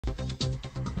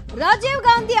ರಾಜೀವ್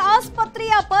ಗಾಂಧಿ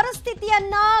ಆಸ್ಪತ್ರೆಯ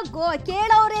ಪರಿಸ್ಥಿತಿಯನ್ನ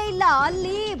ಕೇಳೋರೇ ಇಲ್ಲ.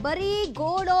 ಅಲ್ಲಿ ಬರೀ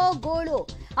ಗೋಳು.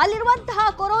 ಅಲ್ಲಿರುವಂತಹ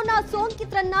ಕೊರೋನಾ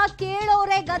ಸೋಂಕಿತರನ್ನ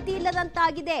ಕೇಳೋರೇ ಗತಿ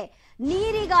ಇಲ್ಲದಂತಾಗಿದೆ.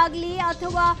 ನೀರಿಗಾಗ್ಲಿ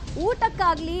ಅಥವಾ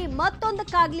ಊಟಕ್ಕಾಗ್ಲಿ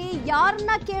ಮತ್ತೊಂದಕ್ಕಾಗ್ಲಿ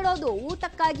ಯಾರನ್ನ ಕೇಳೋದು?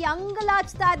 ಊಟಕ್ಕಾಗಿ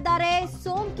ಅಂಗಲಾಚ್ತಾ ಇದ್ದಾರೆ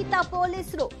ಸೋಂಕಿತ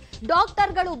ಪೊಲೀಸರು.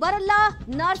 ಡಾಕ್ಟರ್ಗಳು ಬರಲ್ಲ,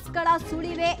 ನರ್ಸ್ಗಳ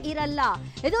ಸುಳಿವೇ ಇರಲ್ಲ.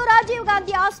 ಇದು ರಾಜೀವ್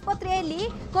ಗಾಂಧಿ ಆಸ್ಪತ್ರೆಯಲ್ಲಿ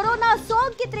ಕೊರೋನಾ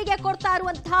ಸೋಂಕಿತರಿಗೆ ಕೊಡ್ತಾ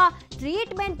ಇರುವಂತಹ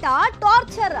ಟ್ರೀಟ್ಮೆಂಟ್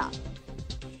ಟಾರ್ಚರ್.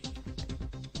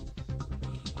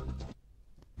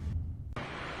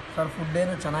 ಸರ್ ಫುಡ್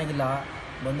ಏನು ಚೆನ್ನಾಗಿಲ್ಲ.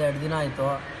 ಬಂದು 2 ದಿನ ಆಯಿತು.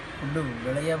 ಫುಡ್ಡು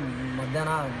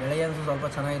ಬೆಳಗ್ಗೆ ಸ್ವಲ್ಪ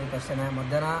ಚೆನ್ನಾಗಿರುತ್ತೆ ಅಷ್ಟೇ.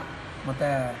 ಮಧ್ಯಾಹ್ನ ಮತ್ತು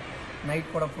ನೈಟ್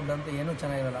ಕೊಡೋ ಫುಡ್ ಅಂತೂ ಏನೂ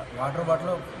ಚೆನ್ನಾಗಿರಲ್ಲ. ವಾಟ್ರ್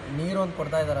ಬಾಟ್ಲು ನೀರು ಒಂದು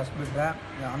ಕೊಡ್ತಾ ಇದ್ದಾರೆ, ಅಷ್ಟು ಬಿಟ್ಟರೆ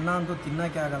ಅನ್ನ ಅಂತೂ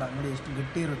ತಿನ್ನೋಕ್ಕೆ ಆಗಲ್ಲ. ನೋಡಿ ಎಷ್ಟು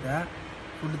ಗಟ್ಟಿ ಇರುತ್ತೆ,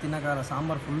 ಫುಡ್ ತಿನ್ನೋಕ್ಕಾಗಲ್ಲ.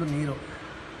 ಸಾಂಬಾರು ಫುಲ್ಲು ನೀರು.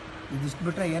 ಇದಿಷ್ಟು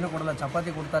ಬಿಟ್ಟರೆ ಏನೂ ಕೊಡಲ್ಲ.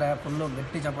 ಚಪಾತಿ ಕೊಡ್ತಾರೆ, ಫುಲ್ಲು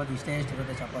ಗಟ್ಟಿ ಚಪಾತಿ, ಇಷ್ಟೇ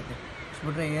ಇರುತ್ತೆ ಚಪಾತಿ. ಇಷ್ಟು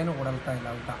ಬಿಟ್ಟರೆ ಏನೂ ಕೊಡಲ್ತಾ ಇಲ್ಲ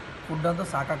ಊಟ. ಫುಡ್ ಅಂತೂ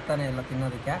ಸಾಕಾಗ್ತಾನೆ ಇಲ್ಲ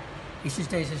ತಿನ್ನೋದಕ್ಕೆ.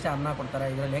 ಇಷ್ಟಿಷ್ಟೇ ಅನ್ನ ಕೊಡ್ತಾರೆ.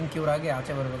 ಇದರಲ್ಲಿ ಹೆಂಗೆ ಕ್ಯೂರಾಗಿ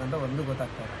ಆಚೆ ಬರಬೇಕಂತ ಒಂದು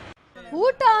ಗೊತ್ತಾಗ್ತಾರೆ.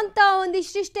 ಊಟ ಅಂತ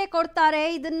ಒಂದಿಷ್ಟಿಷ್ಟೇ ಕೊಡ್ತಾರೆ.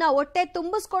 ಇದನ್ನ ಹೊಟ್ಟೆ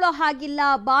ತುಂಬಿಸ್ಕೊಳ್ಳೋ ಹಾಗಿಲ್ಲ,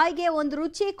 ಬಾಯಿಗೆ ಒಂದು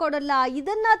ರುಚಿ ಕೊಡಲ್ಲ.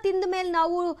 ಇದನ್ನ ತಿಂದ ಮೇಲೆ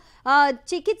ನಾವು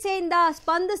ಚಿಕಿತ್ಸೆಯಿಂದ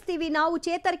ಸ್ಪಂದಿಸ್ತೀವಿ, ನಾವು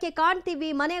ಚೇತರಿಕೆ ಕಾಣ್ತೀವಿ,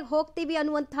 ಮನೆಗೆ ಹೋಗ್ತೀವಿ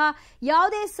ಅನ್ನುವಂತಹ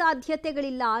ಯಾವುದೇ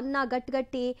ಸಾಧ್ಯತೆಗಳಿಲ್ಲ. ಅನ್ನ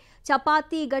ಗಟ್ಟಿ,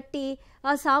 ಚಪಾತಿ ಗಟ್ಟಿ,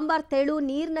 ಸಾಂಬಾರ್ ತೆಳು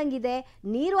ನೀರ್ನಂಗಿದೆ.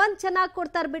 ನೀರು ಒಂದು ಚೆನ್ನಾಗಿ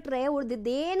ಕೊಡ್ತಾರೆ ಬಿಟ್ರೆ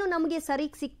ಉಳಿದಿದ್ದೇನು ನಮಗೆ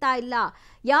ಸರಿಗೆ ಸಿಗ್ತಾ ಇಲ್ಲ.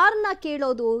 ಯಾರನ್ನ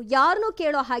ಕೇಳೋದು? ಯಾರನ್ನೂ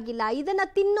ಕೇಳೋ ಹಾಗಿಲ್ಲ. ಇದನ್ನ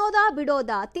ತಿನ್ನೋದಾ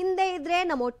ಬಿಡೋದಾ? ತಿಂದೇ ಇದ್ರೆ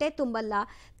ನಮ್ಮ ಹೊಟ್ಟೆ ತುಂಬಲ್ಲ,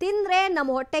 ತಿಂದ್ರೆ ನಮ್ಮ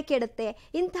ಹೊಟ್ಟೆ ಕೆಡುತ್ತೆ.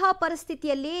 ಇಂತಹ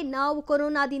ಪರಿಸ್ಥಿತಿಯಲ್ಲಿ ನಾವು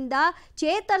ಕೊರೋನಾದಿಂದ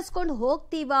ಚೇತರಿಸ್ಕೊಂಡು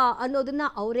ಹೋಗ್ತೀವಾ ಅನ್ನೋದನ್ನ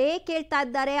ಅವರೇ ಕೇಳ್ತಾ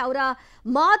ಇದ್ದಾರೆ. ಅವರ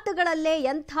ಮಾತುಗಳಲ್ಲೇ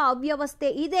ಎಂಥ ಅವ್ಯವಸ್ಥೆ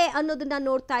ಇದೆ ಅನ್ನೋದನ್ನ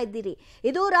ನೋಡ್ತಾ ಇದ್ದೀರಿ.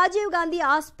 ಇದು ರಾಜೀವ್ ಗಾಂಧಿ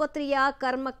ಆಸ್ಪತ್ರೆಯ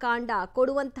ಕರ್ಮಕಾಂಡ.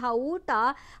 ಕೊಡುವಂತಹ ಊಟ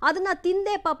ಅದನ್ನ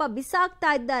ತಿಂದೆ ಪಾಪ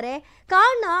ಬಿಸಾಕ್ತಾ ಇದ್ದಾರೆ.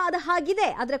 ಕಾರಣ ಅದು ಹಾಗಿದೆ,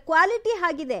 ಅದರ ಕ್ವಾಲಿಟಿ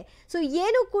ಹಾಗಿದೆ. ಸೊ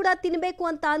ಏನು ಕೂಡ ತಿನ್ಬೇಕು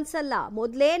ಅಂತ ಅನ್ಸಲ್ಲ.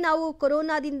 ಮೊದಲೇ ನಾವು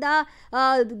ಕೊರೋನಾದಿಂದ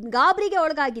ಗಾಬರಿಗೆ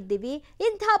ಒಳಗಾಗಿದ್ದೀವಿ.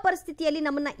 ಇಂತಹ ಪರಿಸ್ಥಿತಿಯಲ್ಲಿ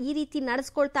ನಮ್ಮನ್ನ ಈ ರೀತಿ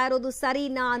ನಡೆಸ್ಕೊಳ್ತಾ ಇರೋದು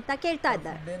ಸರಿನಾ ಅಂತ ಕೇಳ್ತಾ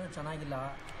ಇದ್ದಾರೆ. ಏನು ಚೆನ್ನಾಗಿಲ್ಲ.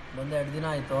 ಬಂದು 2 ದಿನ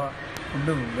ಆಯಿತು.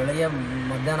 ಫುಡ್ಡು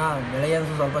ಬೆಳಗ್ಗೆ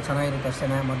ಸ್ವಲ್ಪ ಚೆನ್ನಾಗಿರುತ್ತೆ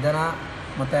ಅಷ್ಟೇ. ಮಧ್ಯಾಹ್ನ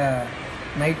ಮತ್ತು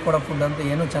ನೈಟ್ ಕೊಡೋ ಫುಡ್ ಅಂತೂ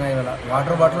ಏನೂ ಚೆನ್ನಾಗಿರಲ್ಲ.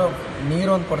 ವಾಟ್ರ್ ಬಾಟ್ಲು ನೀರು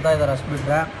ಒಂದು ಕೊಡ್ತಾ ಇದ್ದಾರೆ, ಅಷ್ಟು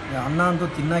ಬಿಟ್ಟರೆ ಅನ್ನ ಅಂತೂ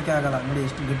ತಿನ್ನೋಕ್ಕೆ ಆಗಲ್ಲ. ನೋಡಿ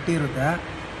ಎಷ್ಟು ಗಟ್ಟಿ ಇರುತ್ತೆ,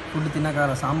 ಫುಡ್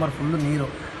ತಿನ್ನೋಕ್ಕಾಗಲ್ಲ. ಸಾಂಬಾರು ಫುಲ್ಲು ನೀರು.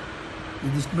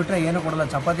 ಇದಿಷ್ಟು ಬಿಟ್ಟರೆ ಏನೂ ಕೊಡಲ್ಲ.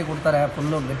 ಚಪಾತಿ ಕೊಡ್ತಾರೆ,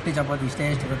 ಫುಲ್ಲು ಗಟ್ಟಿ ಚಪಾತಿ, ಇಷ್ಟೇ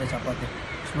ಇರುತ್ತೆ ಚಪಾತಿ.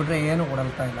 ಇಷ್ಟು ಬಿಟ್ಟರೆ ಏನೂ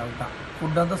ಕೊಡಲ್ತಾ ಇಲ್ಲ ಊಟ.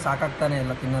 ಫುಡ್ ಅಂತೂ ಸಾಕಾಗ್ತಾನೆ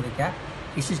ಇಲ್ಲ ತಿನ್ನೋದಕ್ಕೆ.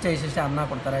 ಇಷ್ಟಿಷ್ಟೇ ಅನ್ನ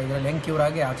ಕೊಡ್ತಾರೆ. ಇದರಲ್ಲಿ ಹೆಂಗೆ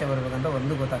ಕ್ಯೂರಾಗಿ ಆಚೆ ಬರಬೇಕಂತ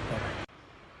ಒಂದು ಗೊತ್ತಾಗ್ತಾರೆ.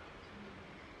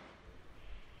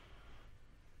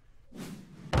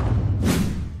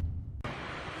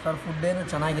 ಸರ್ ಫುಡ್ ಏನು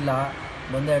ಚೆನ್ನಾಗಿಲ್ಲ.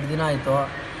 ಬಂದು 2 ದಿನ ಆಯಿತು.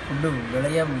 ಫುಡ್ಡು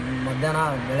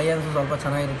ಬೆಳಗ್ಗೆ ಸ್ವಲ್ಪ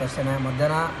ಚೆನ್ನಾಗಿರುತ್ತೆ ಅಷ್ಟೇ.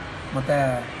 ಮಧ್ಯಾಹ್ನ ಮತ್ತು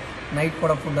ನೈಟ್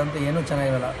ಕೊಡೋ ಫುಡ್ ಅಂತೂ ಏನೂ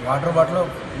ಚೆನ್ನಾಗಿರಲ್ಲ. ವಾಟ್ರ್ ಬಾಟ್ಲು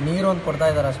ನೀರು ಒಂದು ಕೊಡ್ತಾ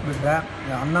ಇದ್ದಾರೆ, ಅಷ್ಟು ಬಿಟ್ಟರೆ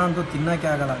ಅನ್ನ ಅಂತೂ ತಿನ್ನೋಕ್ಕೆ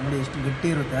ಆಗಲ್ಲ. ನೋಡಿ ಎಷ್ಟು ಗಟ್ಟಿ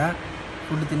ಇರುತ್ತೆ,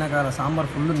 ಫುಡ್ ತಿನ್ನೋಕ್ಕಾಗಲ್ಲ. ಸಾಂಬಾರು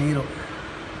ಫುಲ್ಲು ನೀರು.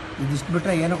 ಇದಿಷ್ಟು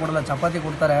ಬಿಟ್ಟರೆ ಏನೂ ಕೊಡಲ್ಲ. ಚಪಾತಿ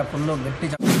ಕೊಡ್ತಾರೆ, ಫುಲ್ಲು ಗಟ್ಟಿ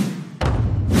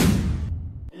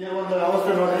ಇಲ್ಲಿ ಒಂದು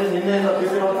ವ್ಯವಸ್ಥೆ ನೋಡ್ರಿ. ನಿನ್ನೆಯಿಂದ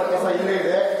ಬಿಸಿರುವಂಥ ಕಸ ಇಲ್ಲೇ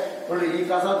ಇದೆ ನೋಡಿ. ಈ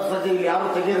ಕಸ ಸದ್ಯ ಯಾರು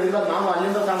ತೆಗೆಯೋದ್ರಿಂದ ನಾನು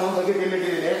ಅಲ್ಲಿಂದ ಸಾಮಾನು ತೆಗೆದು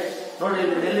ಇಲ್ಲಿಟ್ಟಿದ್ದೀನಿ ನೋಡಿ.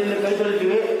 ಎಲ್ಲಿ ಕೈ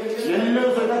ತೊಳಿತೀವಿ, ಎಲ್ಲೂ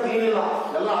ಸಹಿತ ಕ್ಲೀನಿಲ್ಲ.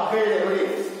 ಎಲ್ಲ ಹಬ್ಬೆ ಇದೆ ನೋಡಿ,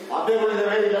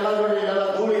 ಹಬ್ಬೆಗಳಿದ್ದಾವೆ. ಇಲ್ಲೆಲ್ಲ ನೋಡಿ, ಇಲ್ಲೆಲ್ಲ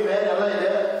ಧೂಳು ಇದೆ, ಎಲ್ಲ ಇದೆ.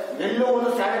 ಎಲ್ಲೂ ಒಂದು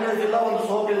ಸ್ಯಾನಿಟೈಸ್ ಇಲ್ಲ, ಒಂದು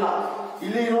ಸೋಪ್ ಇಲ್ಲ.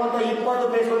 ಇಲ್ಲಿ ಇರುವಂತ 20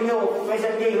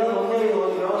 ಪೇಷಂಟ್ಗೆ ಇರೋದು ಒಂದೇ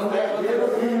ಒಂದು ವ್ಯವಸ್ಥೆ. ಏನು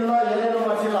ಕ್ಲೀನ್ ಇಲ್ಲ, ಏನೇನು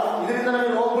ಮಾಡಿಸಿಲ್ಲ. ಇದರಿಂದ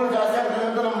ನಮಗೆ ರೋಗಗಳು ಜಾಸ್ತಿ ಆಗ್ತದೆ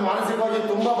ಅಂತ ನಮ್ಮ ಮಾನಸಿಕವಾಗಿ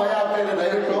ತುಂಬಾ ಭಯ ಆಗ್ತಾ ಇದೆ.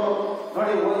 ದಯವಿಟ್ಟು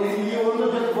ನೋಡಿ, ಈ ಒಂದು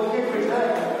ಬಕೆಟ್ ಬಿಟ್ಟರೆ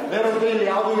ಬೇರೆ ಇಲ್ಲಿ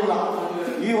ಯಾವುದೂ ಇಲ್ಲ.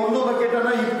 ಈ ಒಂದು ಬಕೆಟ್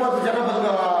ಅನ್ನ 20 ಜನ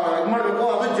ಇದು ಮಾಡಬೇಕು.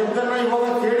 ಅದು ಜಗ್ಗನ್ನ ಇವಾಗ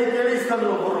ಕೇಳಿ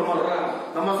ಇಸ್ಕೊಂಡ್ರು.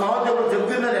 ನಮ್ಮ ಸಹೋದ್ಯೋಗಿಗಳು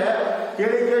ಜಗ್ಗಿಂದಲೇ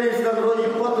ಕೇಳಿ ಇಸ್ಕೊಂಡ್ರು.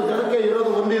 20 ಜನಕ್ಕೆ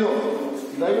ಇರೋದು ಒಂದಿದು.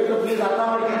 ದಯವಿಟ್ಟು ಪ್ಲೀಸ್ ಅರ್ಥ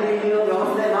ಮಾಡ್ಕೊಂಡು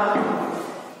ವ್ಯವಸ್ಥೆ ಇಲ್ಲ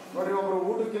ನೋಡ್ರಿ. ಒಬ್ರು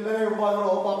ಊಟಕ್ಕಿಲ್ಲದೆ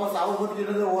ಪಾಪ ಸಾವು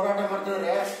ಬದುಕಿಲ್ಲದೆ ಹೋರಾಟ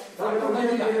ಮಾಡ್ತಿದ್ದಾರೆ.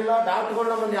 ಡಾಕ್ಟರ್ಗಳು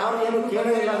ನಮ್ಮನ್ನು ಯಾರು ಏನು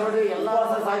ಕೇಳೇ ಇಲ್ಲ ನೋಡಿ. ಎಲ್ಲ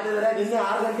ಸಾಯ್ತಿದ್ದಾರೆ. ನಿನ್ನೆ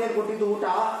 6 ಗಂಟೆಗೆ ಕೊಟ್ಟಿದ್ದು ಊಟ,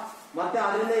 ಮತ್ತೆ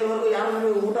ಅದರಿಂದ ಇಲ್ಲಿವರೆಗೂ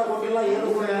ಯಾರು ಊಟ ಕೊಟ್ಟಿಲ್ಲ, ಏನು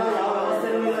ಕೊಟ್ಟಿಲ್ಲ, ಯಾವ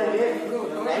ವ್ಯವಸ್ಥೆನೂ ಇಲ್ಲ. ಇಲ್ಲಿ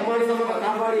ದಯಮಾಡಿ ನಮ್ಮನ್ನು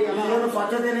ಕಾಪಾಡಿ. ಏನು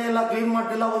ಸ್ವಚ್ಛತೆನೇ ಇಲ್ಲ, ಕ್ಲೀನ್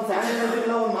ಮಾಡ್ತಿಲ್ಲ, ಒಂದು ಸ್ಯಾನಿಟೈಸರ್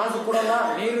ಇಲ್ಲ, ಒಂದು ಮಾಸ್ಕ್ ಕೊಡಲ್ಲ,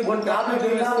 ಒಂದು ಟ್ಯಾಬ್ಲೆಟ್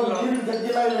ಇಲ್ಲ, ಒಂದು ನೀರಿನ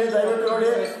ಜಗ್ಗಿಲ್ಲ. ಇಲ್ಲಿ ದಯವಿಟ್ಟು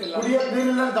ನೋಡಿ, ಕುಡಿಯಕ್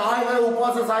ನೀರಿಲ್ಲ, ದಾಳಿ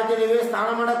ಉಪವಾಸ ಸಾಯ್ತಿದೀವಿ. ಸ್ನಾನ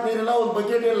ಮಾಡಕ್ ನೀರಿಲ್ಲ, ಒಂದು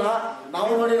ಬಕೆಟ್ ಇಲ್ಲ. ನಾವು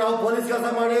ನೋಡಿ, ನಾವು ಪೊಲೀಸ್ ಕೆಲಸ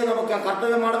ಮಾಡಿ ನಮಗೆ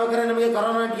ಕರ್ತವ್ಯ ಮಾಡ್ಬೇಕಾದ್ರೆ ನಮಗೆ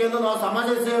ಕರೋನಾ ಇಟ್ಕೊಂಡು ನಾವು ಸಮಾಜ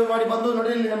ಸೇವೆ ಮಾಡಿ ಬಂದು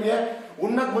ನೋಡಿ, ಇಲ್ಲಿ ನಮಗೆ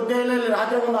ಉಣ್ಣಕ್ ಬುದ್ಧಿ ಇಲ್ಲ. ಇಲ್ಲಿ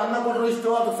ರಾತ್ರಿ ಒಂದು ಅನ್ನ ಕೊಟ್ಟರು ಇಷ್ಟು,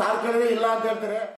 ಅದು ಸಾರ್ ಕೇಳಿದ್ರೆ ಇಲ್ಲ ಅಂತ ಹೇಳ್ತಾರೆ.